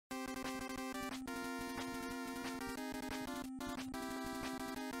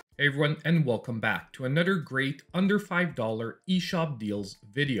Hey everyone, and welcome back to another great under $5 eShop deals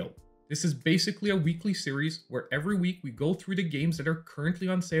video. This is basically a weekly series where every week we go through the games that are currently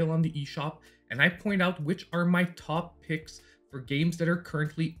on sale on the eShop, and I point out which are my top picks for games that are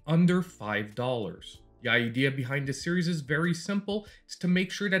currently under $5. The idea behind this series is very simple. It's to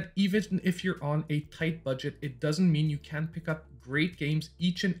make sure that even if you're on a tight budget, it doesn't mean you can't pick up great games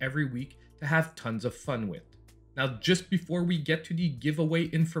each and every week to have tons of fun with. Now, just before we get to the giveaway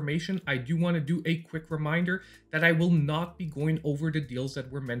information, I do want to do a quick reminder that I will not be going over the deals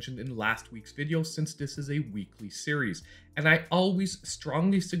that were mentioned in last week's video since this is a weekly series. And I always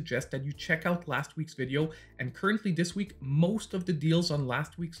strongly suggest that you check out last week's video, and currently this week, most of the deals on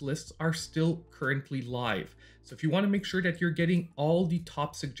last week's lists are still currently live. So if you want to make sure that you're getting all the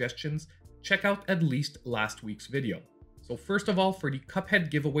top suggestions, check out at least last week's video. So first of all, for the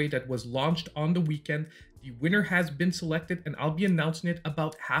Cuphead giveaway that was launched on the weekend, the winner has been selected and I'll be announcing it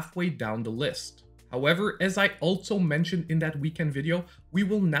about halfway down the list. However, as I also mentioned in that weekend video, we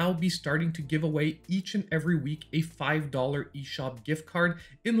will now be starting to give away each and every week a $5 eShop gift card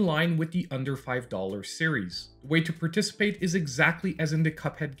in line with the under $5 series. The way to participate is exactly as in the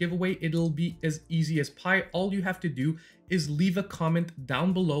Cuphead giveaway. It'll be as easy as pie. All you have to do is leave a comment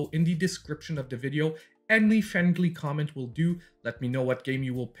down below in the description of the video. Any friendly comment will do. Let me know what game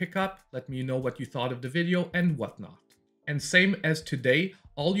you will pick up, let me know what you thought of the video and whatnot. And same as today,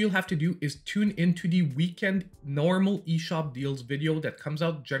 all you'll have to do is tune into the weekend normal eShop deals video that comes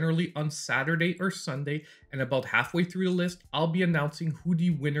out generally on Saturday or Sunday, and about halfway through the list, I'll be announcing who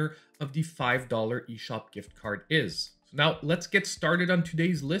the winner of the $5 eShop gift card is. So now let's get started on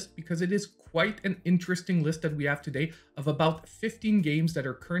today's list because it is quite an interesting list that we have today of about 15 games that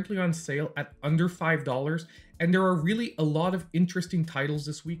are currently on sale at under $5, and there are really a lot of interesting titles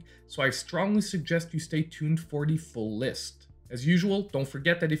this week, so I strongly suggest you stay tuned for the full list. As usual, don't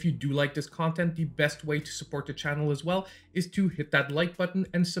forget that if you do like this content, the best way to support the channel as well is to hit that like button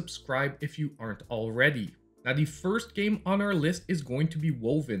and subscribe if you aren't already. Now, the first game on our list is going to be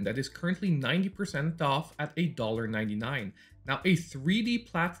Woven, that is currently 90% off at $1.99. Now, a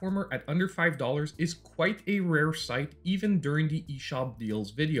 3D platformer at under $5 is quite a rare sight even during the eShop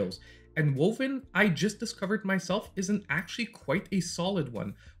deals videos. And Woven, I just discovered myself, isn't actually quite a solid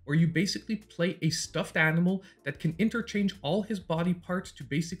one, where you basically play a stuffed animal that can interchange all his body parts to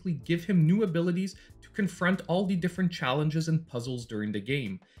basically give him new abilities to confront all the different challenges and puzzles during the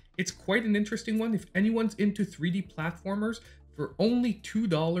game. It's quite an interesting one. If anyone's into 3D platformers, for only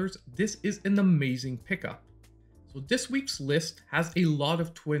 $2, this is an amazing pickup. So this week's list has a lot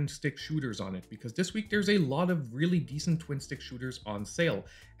of twin stick shooters on it because this week there's a lot of really decent twin stick shooters on sale.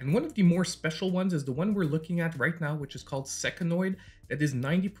 And one of the more special ones is the one we're looking at right now, which is called Secondoid, that is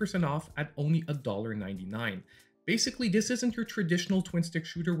 90% off at only $1.99. Basically, this isn't your traditional twin stick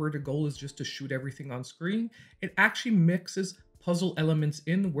shooter where the goal is just to shoot everything on screen. It actually mixes puzzle elements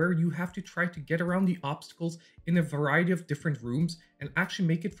in where you have to try to get around the obstacles in a variety of different rooms and actually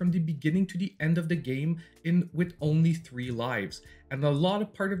make it from the beginning to the end of the game with only 3 lives. And a lot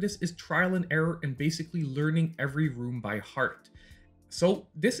of part of this is trial and error and basically learning every room by heart. So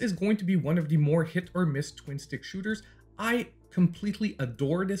this is going to be one of the more hit or miss twin stick shooters. I completely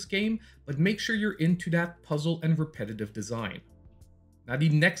adore this game, but make sure you're into that puzzle and repetitive design. Now, the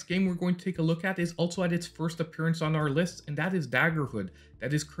next game we're going to take a look at is also at its first appearance on our list, and that is Daggerhood.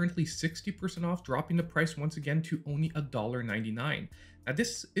 That is currently 60% off, dropping the price once again to only $1.99. Now,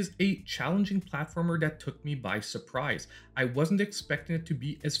 this is a challenging platformer that took me by surprise. I wasn't expecting it to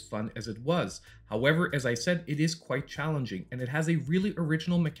be as fun as it was. However, as I said, it is quite challenging, and it has a really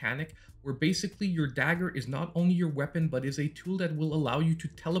original mechanic where basically your dagger is not only your weapon, but is a tool that will allow you to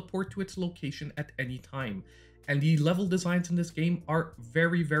teleport to its location at any time. And the level designs in this game are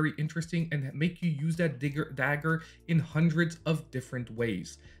very, very interesting and make you use that dagger in hundreds of different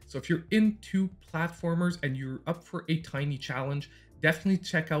ways. So if you're into platformers and you're up for a tiny challenge, definitely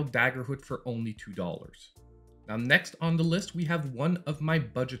check out Daggerhood for only $2. Now, next on the list, we have one of my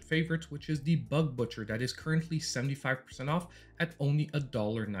budget favorites, which is the Bug Butcher, that is currently 75% off at only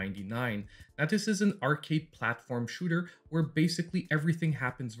 $1.99. Now, this is an arcade platform shooter where basically everything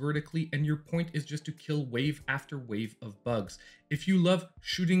happens vertically and your point is just to kill wave after wave of bugs. If you love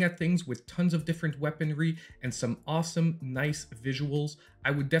shooting at things with tons of different weaponry and some awesome, nice visuals,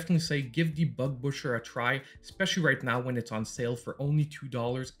 I would definitely say give the Bug Butcher a try, especially right now when it's on sale for only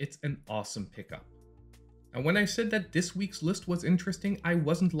 $2. It's an awesome pickup. Now, when I said that this week's list was interesting, I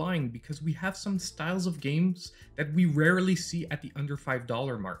wasn't lying because we have some styles of games that we rarely see at the under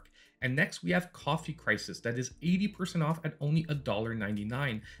 $5 mark. And next we have Coffee Crisis, that is 80% off at only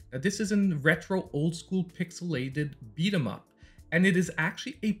 $1.99. Now, this is a retro old school pixelated beat 'em up. and it is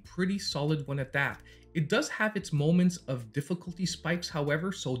actually a pretty solid one at that. It does have its moments of difficulty spikes,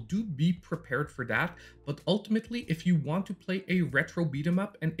 however, so do be prepared for that. But ultimately, if you want to play a retro beat 'em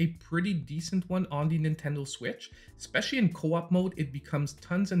up and a pretty decent one on the Nintendo Switch, especially in co-op mode, it becomes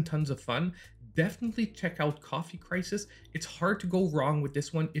tons and tons of fun. Definitely check out Coffee Crisis. It's hard to go wrong with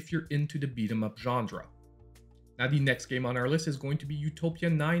this one if you're into the beat 'em up genre. Now, the next game on our list is going to be Utopia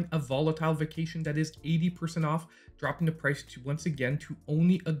 9, a volatile vacation that is 80% off, dropping the price to once again to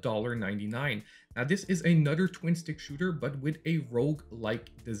only $1.99. Now, this is another twin stick shooter, but with a rogue-like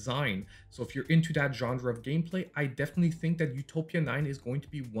design. So if you're into that genre of gameplay, I definitely think that Utopia 9 is going to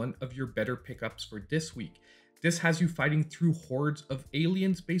be one of your better pickups for this week. This has you fighting through hordes of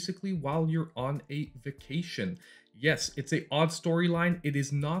aliens basically while you're on a vacation. Yes, it's an odd storyline. It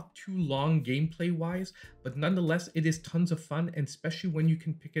is not too long gameplay wise, but nonetheless, it is tons of fun, and especially when you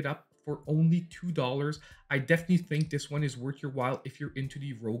can pick it up for only $2. I definitely think this one is worth your while if you're into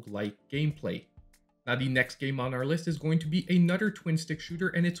the roguelike gameplay. Now, the next game on our list is going to be another twin stick shooter,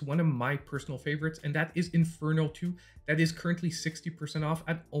 and it's one of my personal favorites, and that is Inferno 2. That is currently 60% off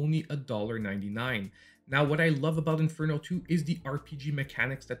at only $1.99. Now, what I love about Inferno 2 is the RPG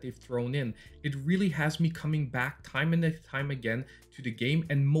mechanics that they've thrown in. It really has me coming back time and time again to the game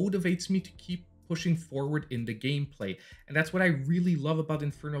and motivates me to keep pushing forward in the gameplay. And that's what I really love about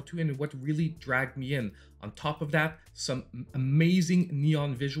Inferno 2 and what really dragged me in. On top of that, some amazing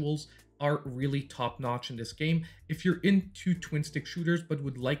neon visuals are really top-notch in this game. If you're into twin stick shooters but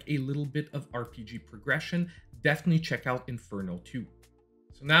would like a little bit of RPG progression, definitely check out Inferno 2.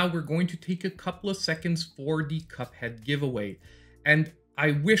 So now we're going to take a couple of seconds for the Cuphead giveaway. And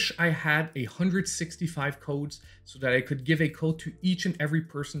I wish I had 165 codes so that I could give a code to each and every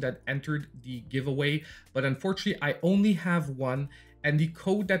person that entered the giveaway. But unfortunately, I only have one. And the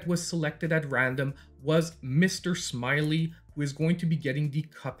code that was selected at random was Mr. Smiley, who is going to be getting the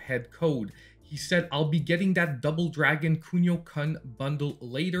Cuphead code. He said, "I'll be getting that Double Dragon Kunio-kun bundle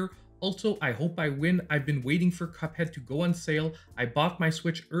later. Also, I hope I win. I've been waiting for Cuphead to go on sale. I bought my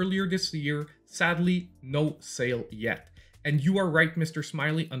Switch earlier this year. Sadly, no sale yet." And you are right, Mr.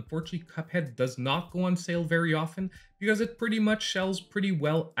 Smiley. Unfortunately, Cuphead does not go on sale very often because it pretty much sells pretty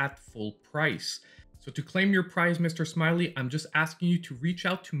well at full price. So to claim your prize, Mr. Smiley, I'm just asking you to reach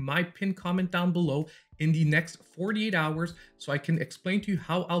out to my pinned comment down below in the next 48 hours so I can explain to you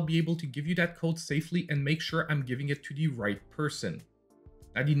how I'll be able to give you that code safely and make sure I'm giving it to the right person.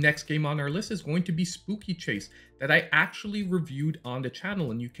 Now, the next game on our list is going to be Spooky Chase that I actually reviewed on the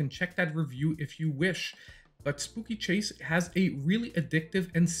channel, and you can check that review if you wish. But Spooky Chase has a really addictive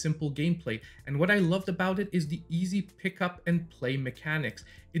and simple gameplay, and what I loved about it is the easy pick up and play mechanics.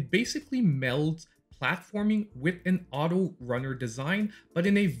 It basically melds platforming with an auto runner design, but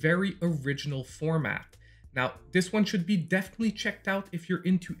in a very original format. Now, this one should be definitely checked out if you're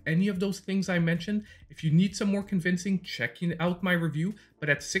into any of those things I mentioned. If you need some more convincing, checking out my review, but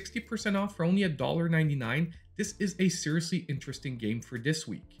at 60% off for only $1.99, this is a seriously interesting game for this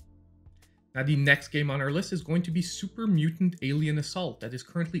week. Now, the next game on our list is going to be Super Mutant Alien Assault that is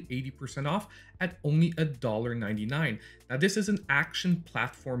currently 80% off at only $1.99. Now, this is an action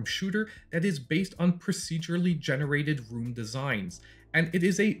platform shooter that is based on procedurally generated room designs. And it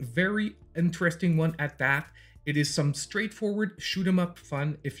is a very interesting one at that. It is some straightforward shoot 'em up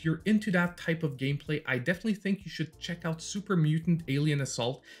fun. If you're into that type of gameplay, I definitely think you should check out Super Mutant Alien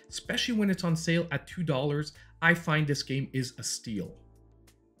Assault, especially when it's on sale at $2. I find this game is a steal.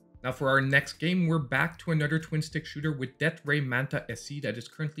 Now for our next game, we're back to another twin stick shooter with Death Ray Manta SE that is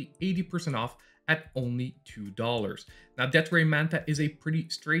currently 80% off at only $2. Now, Death Ray Manta is a pretty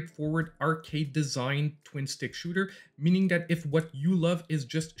straightforward arcade designed twin stick shooter, meaning that if what you love is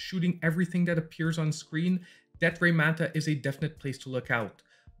just shooting everything that appears on screen, Death Ray Manta is a definite place to look out.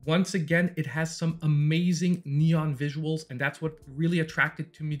 Once again, it has some amazing neon visuals, and that's what really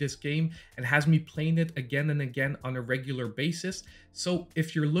attracted to me this game and has me playing it again and again on a regular basis. So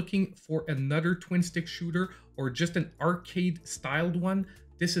if you're looking for another twin stick shooter or just an arcade styled one,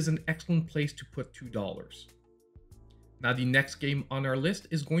 this is an excellent place to put $2. Now, the next game on our list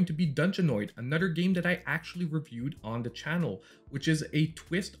is going to be Dungeonoid, another game that I actually reviewed on the channel, which is a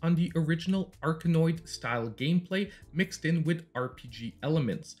twist on the original Arkanoid style gameplay mixed in with RPG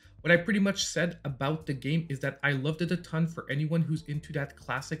elements. What I pretty much said about the game is that I loved it a ton for anyone who's into that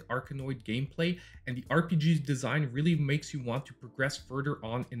classic Arkanoid gameplay, and the RPG's design really makes you want to progress further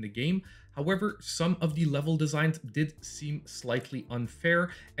on in the game. However, some of the level designs did seem slightly unfair,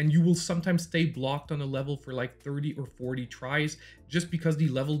 and you will sometimes stay blocked on a level for like 30 or 40 tries just because the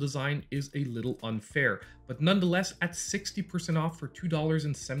level design is a little unfair. But nonetheless, at 60% off for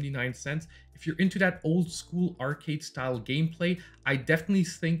 $2.79, if you're into that old school arcade style gameplay, I definitely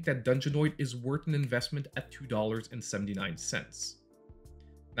think that Dungeonoid is worth an investment at $2.79.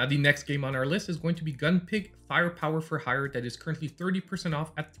 Now, the next game on our list is going to be Gunpig Firepower for Hire, that is currently 30%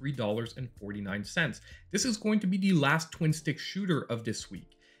 off at $3.49. This is going to be the last twin stick shooter of this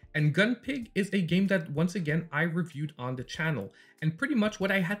week. And Gunpig is a game that, once again, I reviewed on the channel. And pretty much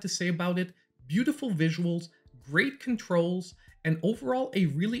what I had to say about it: beautiful visuals, great controls, and overall a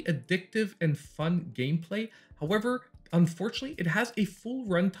really addictive and fun gameplay. However, unfortunately, it has a full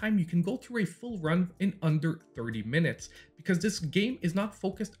runtime. You can go through a full run in under 30 minutes because this game is not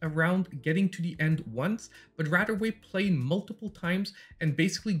focused around getting to the end once, but rather way playing multiple times and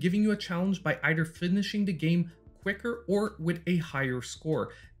basically giving you a challenge by either finishing the game quicker or with a higher score.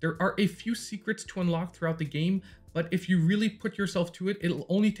 There are a few secrets to unlock throughout the game, but if you really put yourself to it, it'll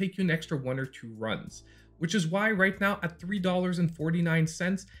only take you an extra 1 or 2 runs, which is why right now at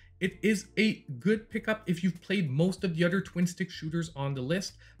 $3.49, it is a good pickup if you've played most of the other twin stick shooters on the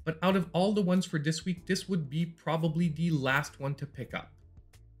list. But out of all the ones for this week, this would be probably the last one to pick up.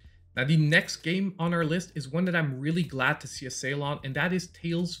 Now, the next game on our list is one that I'm really glad to see a sale on, and that is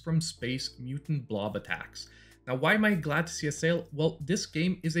Tales from Space Mutant Blob Attacks. Now, why am I glad to see a sale? Well, this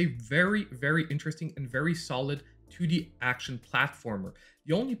game is a very, very interesting and very solid 2D action platformer.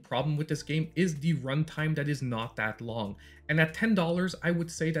 The only problem with this game is the runtime that is not that long. And at $10, I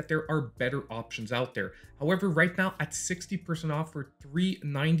would say that there are better options out there. However, right now at 60% off for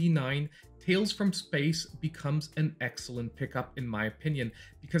 $3.99, Tales from Space becomes an excellent pickup in my opinion,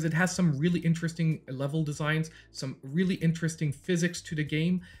 because it has some really interesting level designs, some really interesting physics to the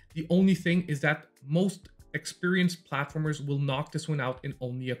game. The only thing is that most experienced platformers will knock this one out in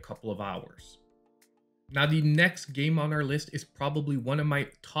only a couple of hours. Now, the next game on our list is probably one of my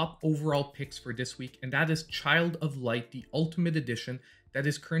top overall picks for this week, and that is Child of Light, the Ultimate Edition, that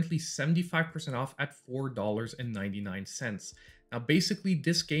is currently 75% off at $4.99. Now, basically,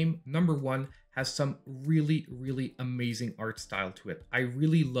 this game, number one, has some really, really amazing art style to it. I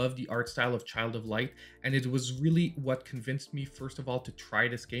really love the art style of Child of Light, and it was really what convinced me, first of all, to try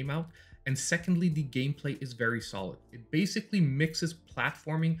this game out. And secondly, the gameplay is very solid. It basically mixes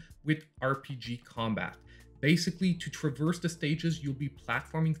platforming with RPG combat. Basically, to traverse the stages, you'll be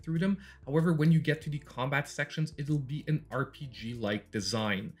platforming through them. However, when you get to the combat sections, it'll be an RPG-like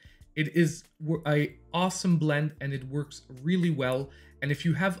design. It is an awesome blend and it works really well. And if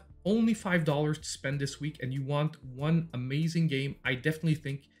you have only $5 to spend this week and you want one amazing game, I definitely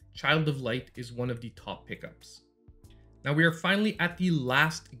think Child of Light is one of the top pickups. Now, we are finally at the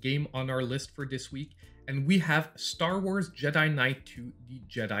last game on our list for this week, and we have Star Wars Jedi Knight 2, the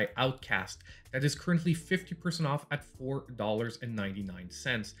Jedi Outcast, that is currently 50% off at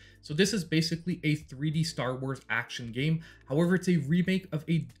 $4.99. So this is basically a 3D Star Wars action game. However, it's a remake of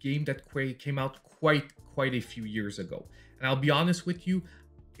a game that came out quite a few years ago. And I'll be honest with you,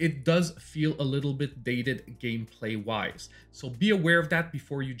 it does feel a little bit dated gameplay wise. So be aware of that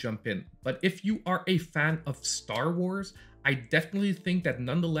before you jump in. But if you are a fan of Star Wars, I definitely think that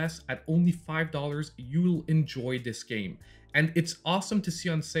nonetheless, at only $5, you'll enjoy this game. And it's awesome to see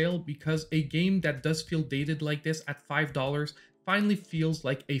on sale because a game that does feel dated like this at $5 finally feels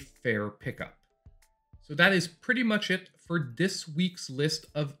like a fair pickup. So that is pretty much it for this week's list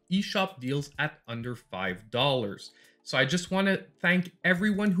of eShop deals at under $5. So I just want to thank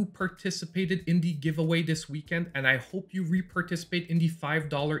everyone who participated in the giveaway this weekend, and I hope you re-participate in the $5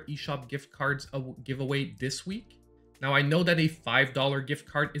 eShop gift cards giveaway this week. Now, I know that a $5 gift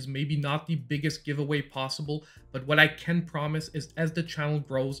card is maybe not the biggest giveaway possible, but what I can promise is as the channel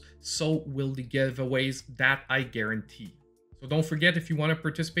grows, so will the giveaways, that I guarantee. So don't forget, if you want to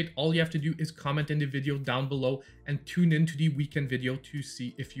participate, all you have to do is comment in the video down below and tune into the weekend video to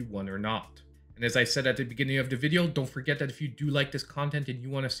see if you won or not. And as I said at the beginning of the video, don't forget that if you do like this content and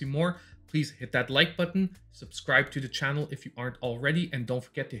you want to see more, please hit that like button, subscribe to the channel if you aren't already, and don't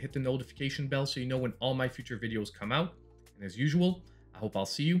forget to hit the notification bell so you know when all my future videos come out. And as usual, I hope I'll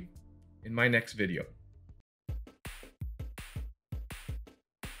see you in my next video.